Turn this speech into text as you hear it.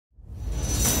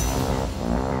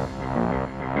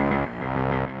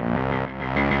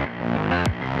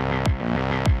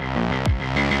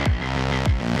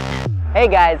Hey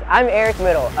guys, I'm Eric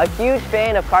Middle, a huge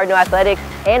fan of Cardinal Athletics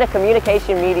and a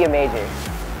communication media major.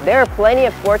 There are plenty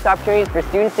of sports opportunities for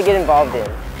students to get involved in.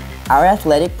 Our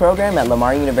athletic program at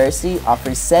Lamar University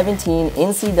offers 17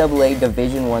 NCAA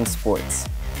Division I sports.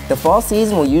 The fall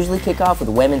season will usually kick off with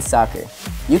women's soccer.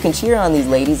 You can cheer on these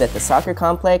ladies at the soccer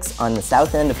complex on the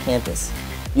south end of campus.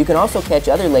 You can also catch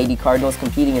other Lady Cardinals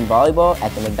competing in volleyball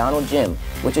at the McDonald Gym,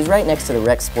 which is right next to the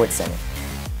Rec Sports Center.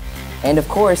 And of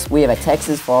course, we have a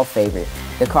Texas fall favorite.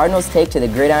 The Cardinals take to the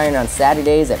gridiron on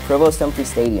Saturdays at Provost Humphrey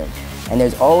Stadium, and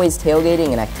there's always tailgating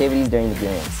and activities during the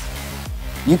games.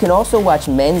 You can also watch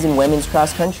men's and women's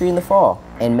cross country in the fall,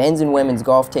 and men's and women's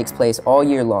golf takes place all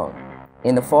year long.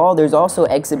 In the fall, there's also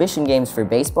exhibition games for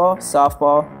baseball,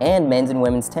 softball, and men's and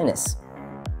women's tennis.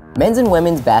 Men's and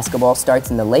women's basketball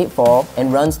starts in the late fall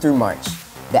and runs through March.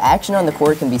 The action on the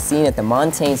court can be seen at the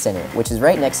Montaigne Center, which is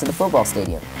right next to the football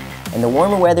stadium. And the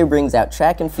warmer weather brings out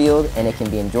track and field, and it can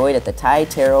be enjoyed at the Ty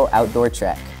Terrell Outdoor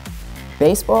Track.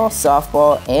 Baseball,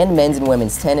 softball, and men's and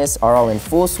women's tennis are all in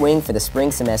full swing for the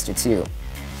spring semester too.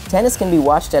 Tennis can be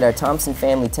watched at our Thompson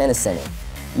Family Tennis Center.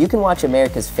 You can watch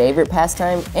America's favorite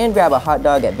pastime and grab a hot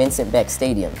dog at Vincent Beck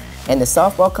Stadium. And the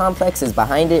softball complex is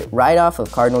behind it right off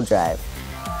of Cardinal Drive.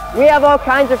 We have all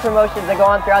kinds of promotions that go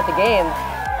on throughout the games.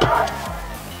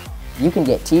 You can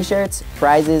get t-shirts,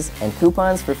 prizes, and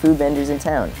coupons for food vendors in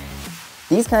town.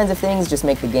 These kinds of things just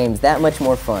make the games that much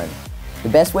more fun. The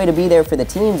best way to be there for the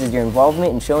teams is your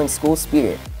involvement in showing school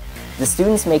spirit. The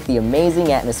students make the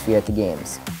amazing atmosphere at the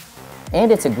games.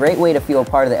 And it's a great way to feel a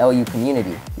part of the LU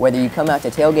community, whether you come out to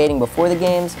tailgating before the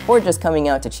games or just coming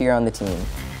out to cheer on the team.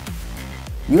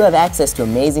 You have access to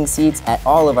amazing seats at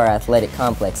all of our athletic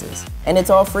complexes, and it's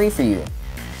all free for you.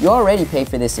 You already pay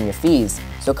for this in your fees,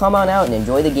 so come on out and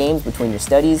enjoy the games between your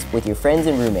studies with your friends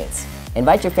and roommates.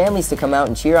 Invite your families to come out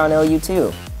and cheer on LU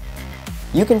too.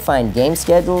 You can find game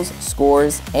schedules,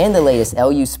 scores, and the latest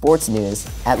LU sports news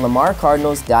at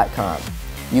lamarcardinals.com.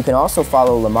 You can also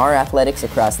follow Lamar Athletics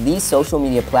across these social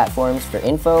media platforms for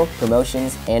info,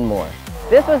 promotions, and more.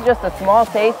 This was just a small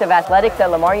taste of athletics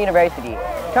at Lamar University.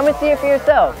 Come and see it for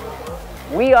yourself.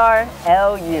 We are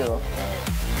LU.